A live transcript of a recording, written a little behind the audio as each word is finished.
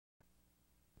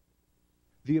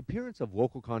The appearance of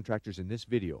local contractors in this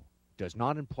video does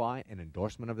not imply an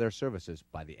endorsement of their services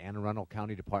by the Anne Arundel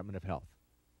County Department of Health.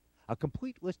 A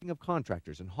complete listing of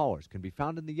contractors and haulers can be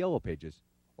found in the Yellow Pages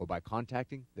or by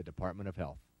contacting the Department of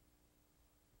Health.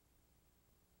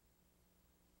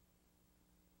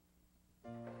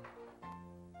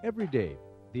 Every day,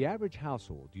 the average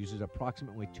household uses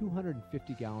approximately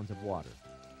 250 gallons of water,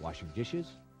 washing dishes,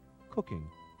 cooking,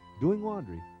 doing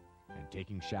laundry, and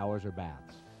taking showers or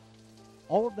baths.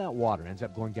 All of that water ends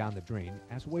up going down the drain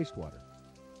as wastewater.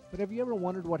 But have you ever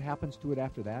wondered what happens to it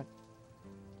after that?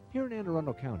 Here in Anne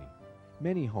Arundel County,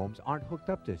 many homes aren't hooked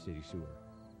up to a city sewer.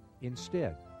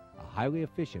 Instead, a highly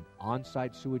efficient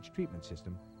on-site sewage treatment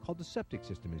system called the septic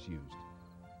system is used.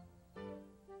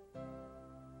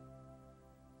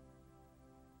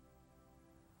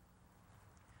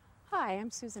 Hi,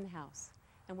 I'm Susan House,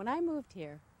 and when I moved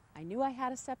here, I knew I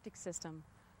had a septic system,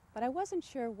 but I wasn't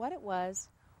sure what it was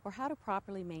or how to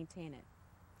properly maintain it.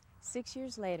 6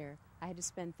 years later, I had to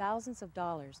spend thousands of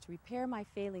dollars to repair my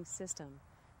failing system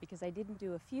because I didn't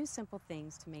do a few simple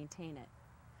things to maintain it.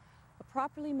 A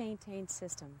properly maintained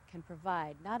system can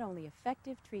provide not only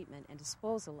effective treatment and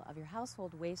disposal of your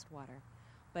household wastewater,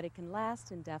 but it can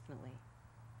last indefinitely.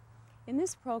 In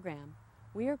this program,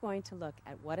 we are going to look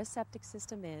at what a septic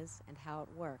system is and how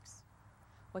it works,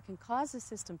 what can cause the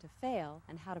system to fail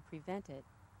and how to prevent it,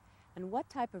 and what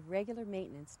type of regular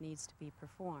maintenance needs to be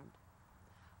performed.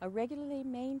 A regularly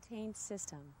maintained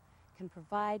system can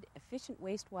provide efficient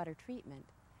wastewater treatment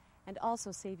and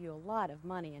also save you a lot of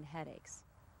money and headaches.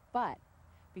 But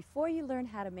before you learn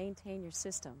how to maintain your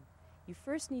system, you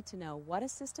first need to know what a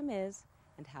system is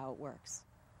and how it works.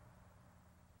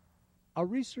 A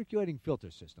recirculating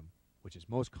filter system, which is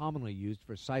most commonly used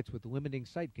for sites with limiting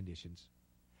site conditions,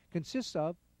 consists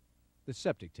of the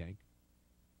septic tank,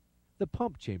 the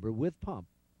pump chamber with pump,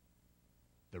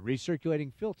 the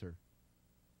recirculating filter,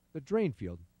 the drain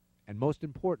field, and most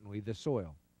importantly, the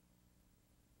soil.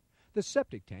 The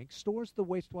septic tank stores the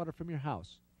wastewater from your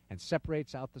house and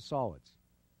separates out the solids.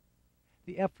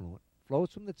 The effluent flows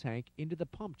from the tank into the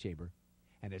pump chamber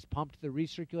and is pumped to the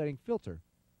recirculating filter,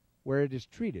 where it is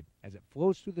treated as it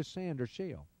flows through the sand or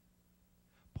shale.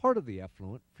 Part of the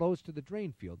effluent flows to the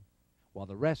drain field, while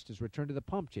the rest is returned to the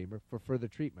pump chamber for further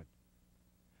treatment.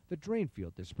 The drain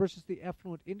field disperses the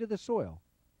effluent into the soil,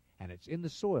 and it's in the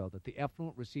soil that the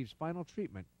effluent receives final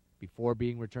treatment before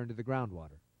being returned to the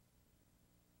groundwater.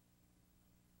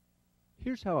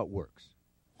 Here's how it works.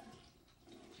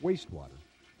 Wastewater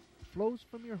flows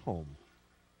from your home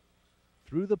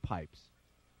through the pipes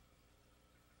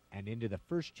and into the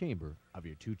first chamber of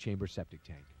your two-chamber septic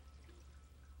tank.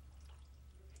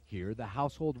 Here, the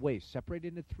household waste separated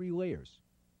into 3 layers.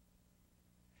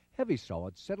 Heavy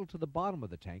solids settle to the bottom of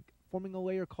the tank, forming a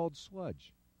layer called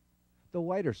sludge. The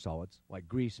lighter solids, like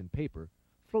grease and paper,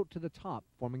 float to the top,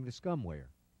 forming the scum layer.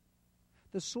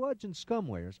 The sludge and scum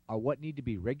layers are what need to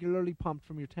be regularly pumped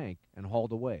from your tank and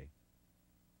hauled away.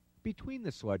 Between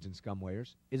the sludge and scum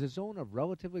layers is a zone of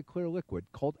relatively clear liquid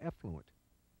called effluent.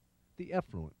 The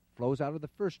effluent flows out of the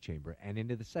first chamber and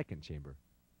into the second chamber.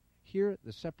 Here,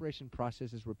 the separation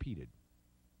process is repeated.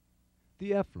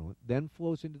 The effluent then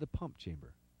flows into the pump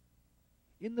chamber.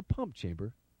 In the pump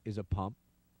chamber is a pump,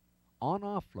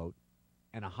 on-off float,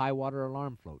 and a high water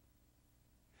alarm float.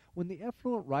 When the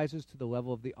effluent rises to the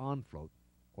level of the on float,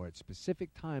 or at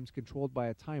specific times controlled by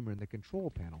a timer in the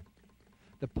control panel,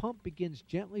 the pump begins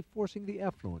gently forcing the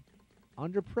effluent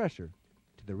under pressure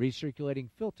to the recirculating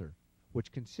filter,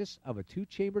 which consists of a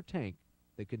 2-chamber tank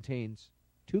that contains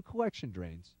 2 collection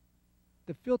drains,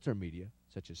 the filter media,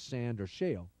 such as sand or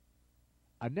shale,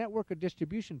 a network of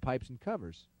distribution pipes and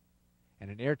covers, and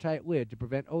an airtight lid to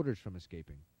prevent odors from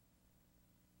escaping.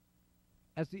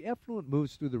 As the effluent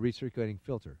moves through the recirculating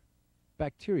filter,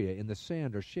 bacteria in the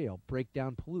sand or shale break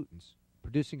down pollutants,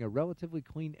 producing a relatively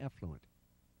clean effluent.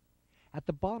 At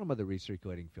the bottom of the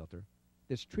recirculating filter,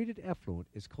 this treated effluent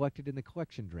is collected in the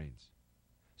collection drains.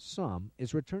 Some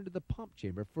is returned to the pump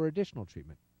chamber for additional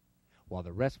treatment, while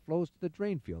the rest flows to the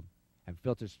drain field and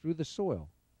filters through the soil,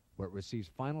 where it receives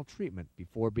final treatment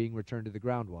before being returned to the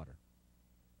groundwater.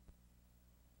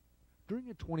 During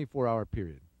a 24-hour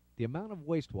period, the amount of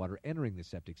wastewater entering the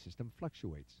septic system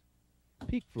fluctuates.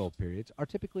 Peak flow periods are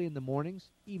typically in the mornings,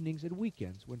 evenings, and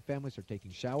weekends when families are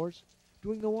taking showers,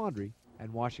 doing the laundry,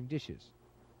 and washing dishes.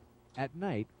 At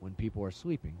night, when people are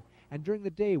sleeping, and during the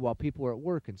day while people are at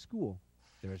work and school,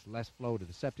 there is less flow to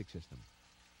the septic system.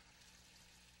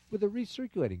 With a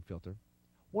recirculating filter,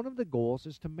 one of the goals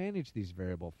is to manage these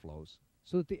variable flows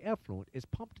so that the effluent is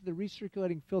pumped to the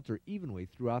recirculating filter evenly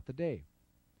throughout the day.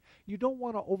 You don't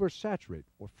want to oversaturate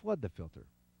or flood the filter.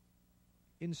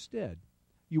 Instead,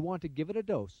 You want to give it a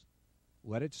dose,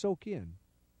 let it soak in,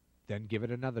 then give it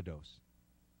another dose.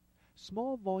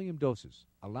 Small volume doses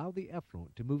allow the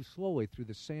effluent to move slowly through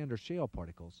the sand or shale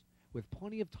particles with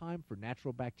plenty of time for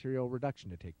natural bacterial reduction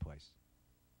to take place.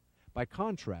 By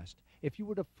contrast, if you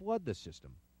were to flood the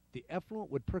system, the effluent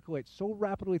would percolate so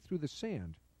rapidly through the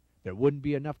sand there wouldn't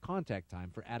be enough contact time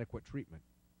for adequate treatment.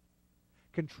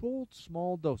 Controlled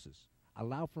small doses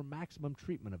allow for maximum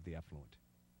treatment of the effluent.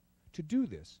 To do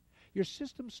this, your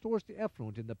system stores the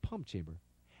effluent in the pump chamber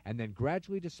and then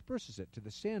gradually disperses it to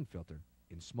the sand filter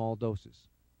in small doses.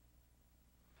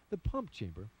 The pump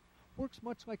chamber works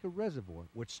much like a reservoir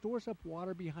which stores up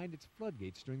water behind its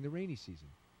floodgates during the rainy season.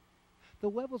 The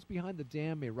levels behind the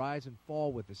dam may rise and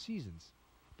fall with the seasons,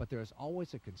 but there is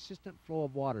always a consistent flow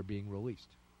of water being released.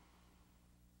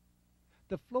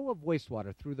 The flow of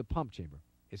wastewater through the pump chamber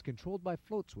is controlled by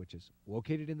float switches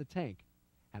located in the tank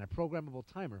and a programmable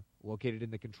timer located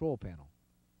in the control panel.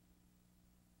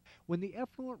 When the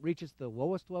effluent reaches the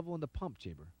lowest level in the pump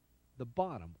chamber, the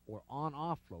bottom or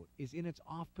on-off float is in its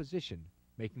off position,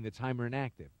 making the timer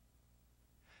inactive.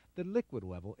 The liquid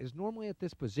level is normally at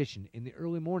this position in the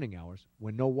early morning hours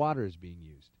when no water is being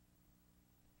used.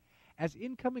 As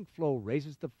incoming flow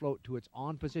raises the float to its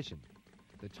on position,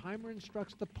 the timer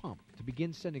instructs the pump to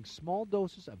begin sending small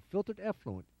doses of filtered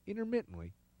effluent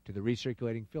intermittently to the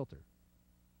recirculating filter.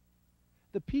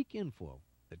 The peak inflow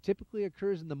that typically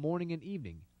occurs in the morning and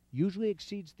evening usually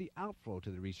exceeds the outflow to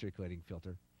the recirculating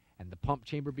filter, and the pump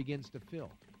chamber begins to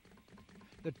fill.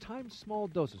 The timed small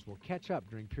doses will catch up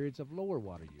during periods of lower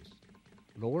water use,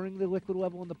 lowering the liquid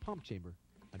level in the pump chamber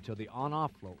until the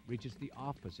on-off float reaches the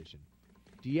off position,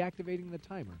 deactivating the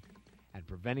timer and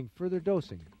preventing further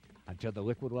dosing until the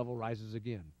liquid level rises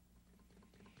again.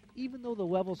 Even though the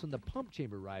levels in the pump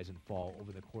chamber rise and fall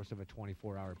over the course of a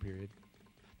 24-hour period,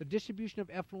 the distribution of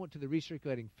effluent to the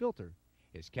recirculating filter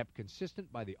is kept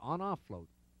consistent by the on-off float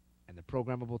and the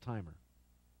programmable timer.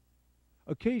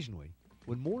 Occasionally,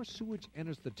 when more sewage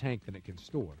enters the tank than it can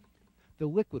store, the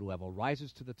liquid level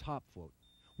rises to the top float,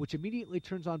 which immediately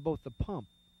turns on both the pump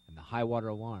and the high water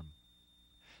alarm.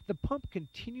 The pump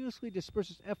continuously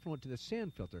disperses effluent to the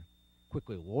sand filter,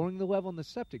 quickly lowering the level in the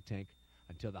septic tank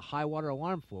until the high water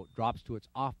alarm float drops to its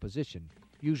off position,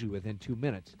 usually within 2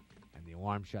 minutes, and the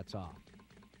alarm shuts off.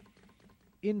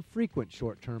 Infrequent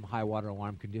short-term high water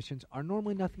alarm conditions are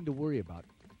normally nothing to worry about,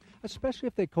 especially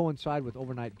if they coincide with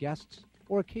overnight guests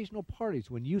or occasional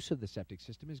parties when use of the septic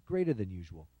system is greater than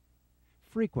usual.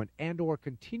 Frequent and/or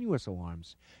continuous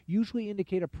alarms usually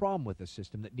indicate a problem with the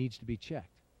system that needs to be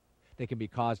checked. They can be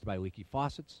caused by leaky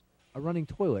faucets, a running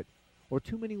toilet, or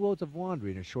too many loads of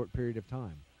laundry in a short period of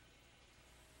time.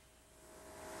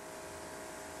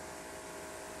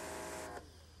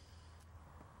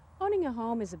 Owning a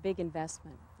home is a big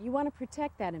investment. You want to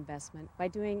protect that investment by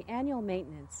doing annual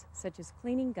maintenance, such as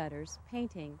cleaning gutters,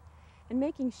 painting, and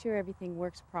making sure everything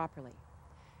works properly.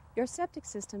 Your septic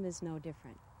system is no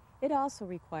different. It also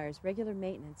requires regular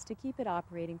maintenance to keep it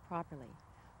operating properly.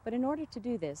 But in order to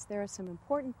do this, there are some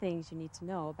important things you need to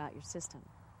know about your system.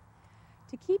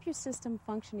 To keep your system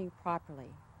functioning properly,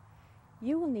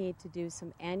 you will need to do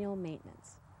some annual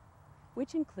maintenance,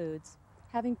 which includes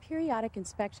having periodic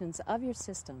inspections of your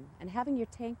system and having your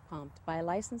tank pumped by a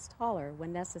licensed hauler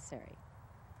when necessary.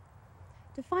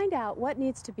 To find out what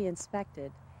needs to be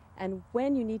inspected and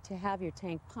when you need to have your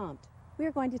tank pumped, we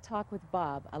are going to talk with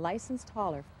Bob, a licensed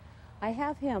hauler. I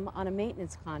have him on a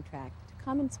maintenance contract to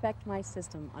come inspect my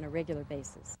system on a regular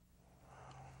basis.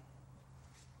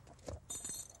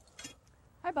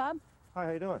 Hi, Bob. Hi,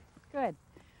 how you doing? Good.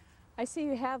 I see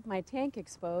you have my tank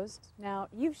exposed. Now,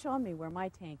 you've shown me where my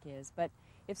tank is, but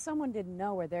if someone didn't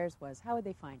know where theirs was, how would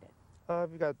they find it?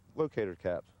 We've got locator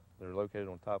caps. They're located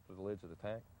on top of the lids of the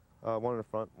tank. One in the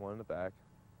front, one in the back.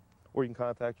 Or you can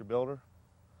contact your builder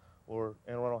or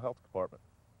Anne Arundel Health Department.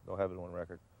 They'll have it on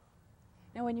record.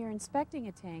 Now, when you're inspecting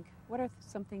a tank, what are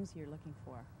some things you're looking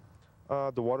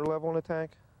for? The water level in the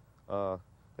tank, that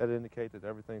indicates that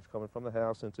everything's coming from the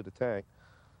house into the tank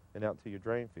and out into your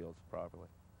drain fields properly.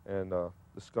 And the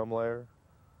scum layer,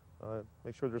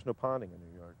 make sure there's no ponding in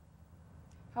your yard.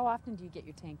 How often do you get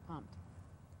your tank pumped?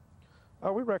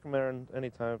 We recommend any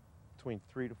time between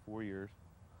 3 to 4 years,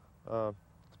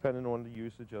 depending on the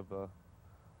usage of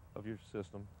your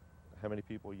system, how many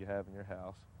people you have in your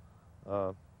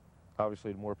house.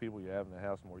 Obviously, the more people you have in the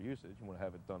house, the more usage. You want to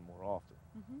have it done more often.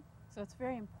 Mm-hmm. So it's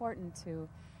very important to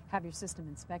have your system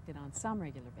inspected on some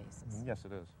regular basis. Yes,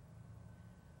 it is.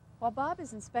 While Bob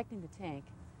is inspecting the tank,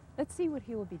 let's see what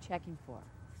he will be checking for.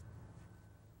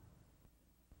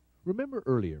 Remember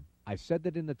earlier, I said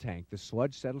that in the tank the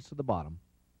sludge settles to the bottom,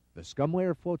 the scum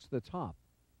layer floats to the top,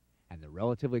 and the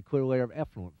relatively clear layer of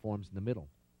effluent forms in the middle.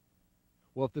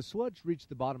 Well, if the sludge reached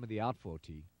the bottom of the outflow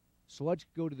tee, sludge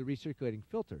could go to the recirculating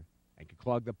filter and could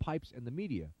clog the pipes and the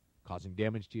media, causing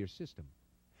damage to your system.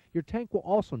 Your tank will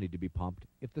also need to be pumped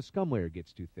if the scum layer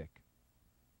gets too thick.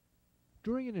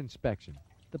 During an inspection,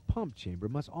 the pump chamber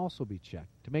must also be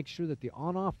checked to make sure that the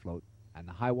on-off float and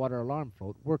the high water alarm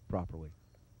float work properly.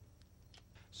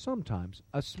 Sometimes,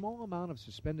 a small amount of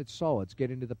suspended solids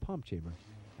get into the pump chamber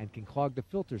and can clog the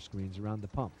filter screens around the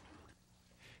pump.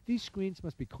 These screens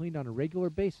must be cleaned on a regular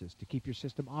basis to keep your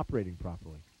system operating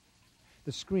properly.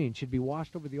 The screen should be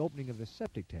washed over the opening of the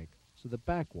septic tank so the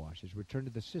backwash is returned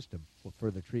to the system for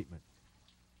further treatment.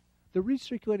 The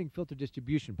recirculating filter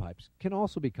distribution pipes can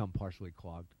also become partially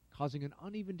clogged, causing an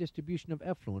uneven distribution of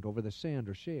effluent over the sand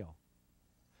or shale.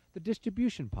 The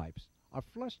distribution pipes are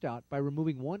flushed out by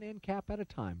removing one end cap at a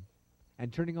time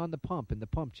and turning on the pump in the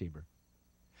pump chamber.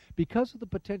 Because of the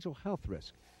potential health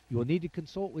risk, you will need to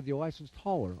consult with your licensed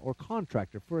hauler or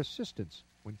contractor for assistance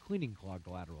when cleaning clogged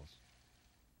laterals.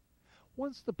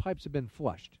 Once the pipes have been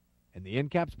flushed and the end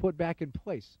caps put back in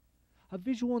place, a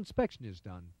visual inspection is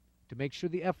done to make sure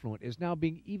the effluent is now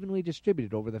being evenly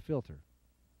distributed over the filter.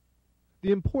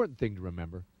 The important thing to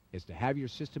remember is to have your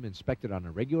system inspected on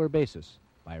a regular basis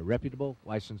by a reputable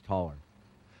licensed hauler.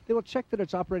 They will check that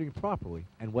it's operating properly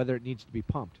and whether it needs to be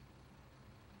pumped.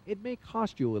 It may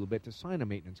cost you a little bit to sign a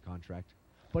maintenance contract,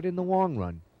 but in the long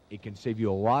run, it can save you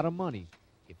a lot of money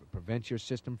if it prevents your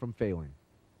system from failing.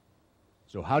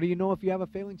 So how do you know if you have a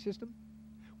failing system?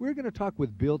 We're going to talk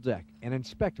with Bill Deck, an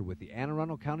inspector with the Anne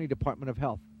Arundel County Department of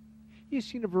Health. He has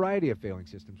seen a variety of failing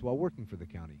systems while working for the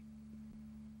county.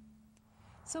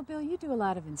 So, Bill, you do a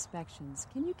lot of inspections.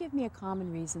 Can you give me a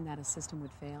common reason that a system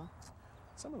would fail?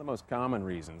 Some of the most common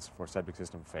reasons for septic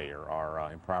system failure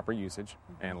are improper usage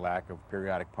and lack of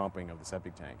periodic pumping of the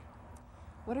septic tank.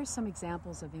 What are some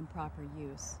examples of improper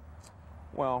use?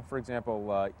 Well, for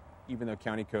example, even though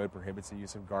county code prohibits the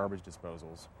use of garbage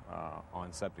disposals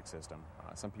on septic system,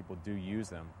 some people do use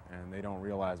them and they don't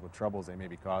realize what troubles they may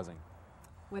be causing.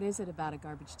 What is it about a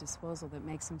garbage disposal that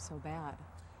makes them so bad?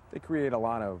 They create a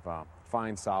lot of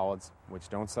fine solids which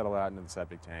don't settle out into the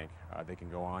septic tank. They can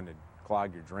go on to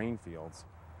clog your drain fields,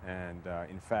 and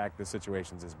in fact, the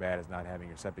situation's as bad as not having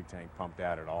your septic tank pumped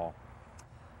out at all.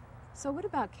 So what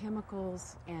about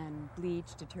chemicals and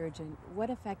bleach, detergent? What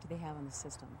effect do they have on the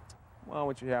system? Well,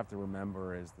 what you have to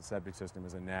remember is the septic system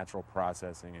is a natural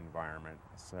processing environment,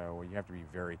 so you have to be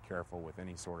very careful with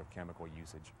any sort of chemical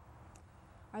usage.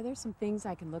 Are there some things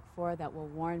I can look for that will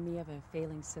warn me of a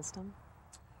failing system?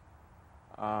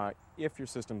 If your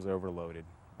system's overloaded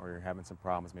or you're having some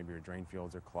problems, maybe your drain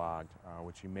fields are clogged,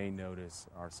 what you may notice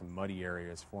are some muddy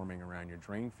areas forming around your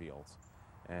drain fields.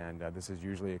 And this is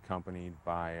usually accompanied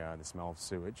by the smell of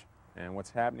sewage. And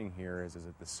what's happening here is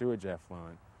that the sewage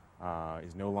effluent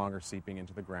is no longer seeping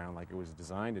into the ground like it was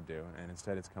designed to do, and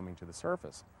instead it's coming to the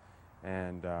surface.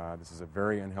 And this is a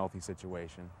very unhealthy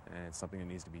situation, and it's something that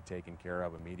needs to be taken care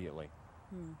of immediately.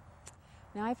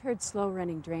 Now, I've heard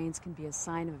slow-running drains can be a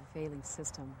sign of a failing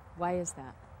system. Why is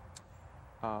that?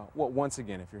 Well, once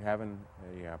again, if you're having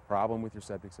a problem with your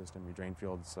septic system, your drain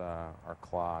fields are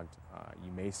clogged,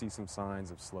 you may see some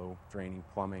signs of slow draining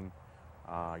plumbing.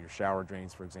 Your shower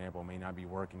drains, for example, may not be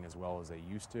working as well as they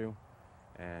used to.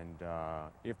 And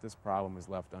if this problem is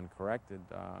left uncorrected,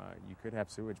 you could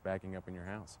have sewage backing up in your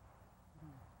house.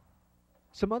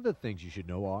 Some other things you should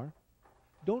know are: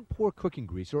 don't pour cooking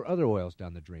grease or other oils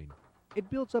down the drain. It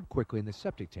builds up quickly in the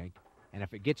septic tank, and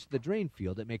if it gets to the drain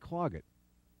field, it may clog it.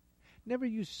 Never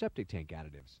use septic tank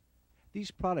additives.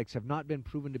 These products have not been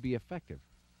proven to be effective.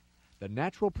 The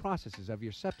natural processes of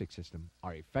your septic system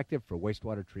are effective for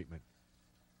wastewater treatment.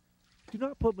 Do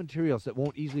not put materials that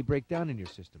won't easily break down in your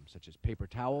system, such as paper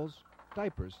towels,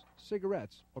 diapers,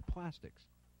 cigarettes, or plastics.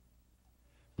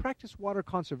 Practice water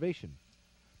conservation.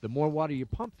 The more water you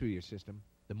pump through your system,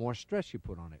 the more stress you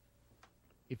put on it.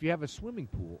 If you have a swimming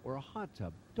pool or a hot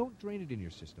tub, don't drain it in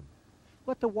your system.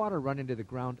 Let the water run into the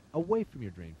ground away from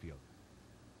your drain field.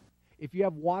 If you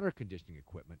have water conditioning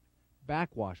equipment,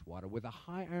 backwash water with a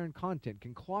high iron content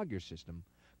can clog your system,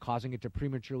 causing it to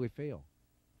prematurely fail.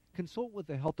 Consult with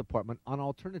the health department on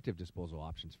alternative disposal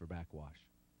options for backwash.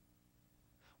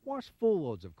 Wash full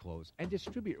loads of clothes and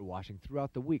distribute your washing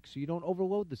throughout the week so you don't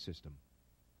overload the system.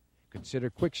 Consider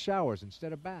quick showers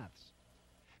instead of baths.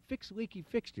 Fix leaky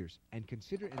fixtures and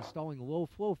consider installing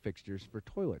low-flow fixtures for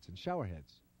toilets and shower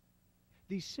heads.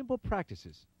 These simple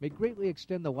practices may greatly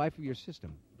extend the life of your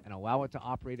system and allow it to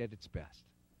operate at its best.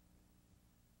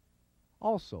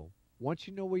 Also, once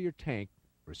you know where your tank,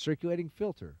 recirculating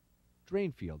filter,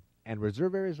 drain field, and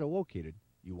reserve areas are located,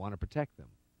 you want to protect them.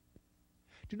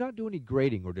 Do not do any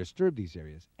grading or disturb these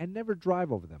areas, and never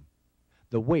drive over them.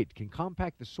 The weight can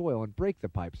compact the soil and break the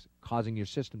pipes, causing your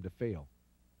system to fail.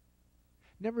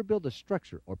 Never build a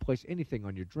structure or place anything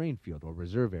on your drain field or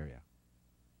reserve area.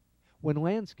 When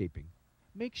landscaping,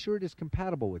 make sure it is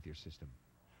compatible with your system.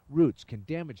 Roots can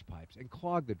damage pipes and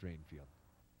clog the drain field.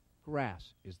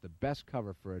 Grass is the best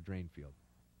cover for a drain field.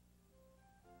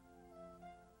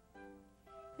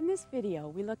 In this video,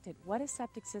 we looked at what a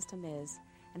septic system is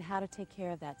and how to take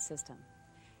care of that system.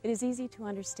 It is easy to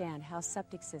understand how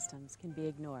septic systems can be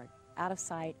ignored, out of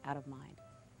sight, out of mind.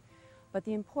 But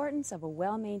the importance of a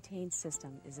well-maintained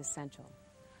system is essential.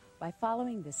 By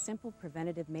following the simple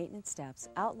preventative maintenance steps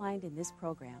outlined in this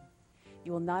program,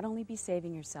 you will not only be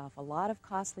saving yourself a lot of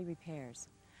costly repairs,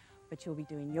 but you'll be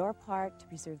doing your part to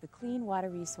preserve the clean water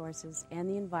resources and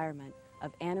the environment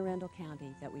of Arundel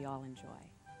County that we all enjoy.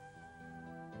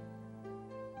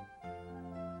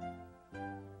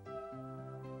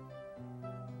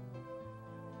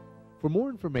 For more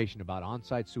information about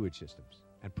on-site sewage systems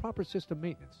and proper system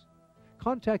maintenance,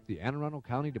 contact the Arundel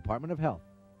County Department of Health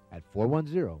at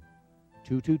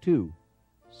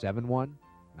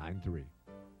 410-222-7193.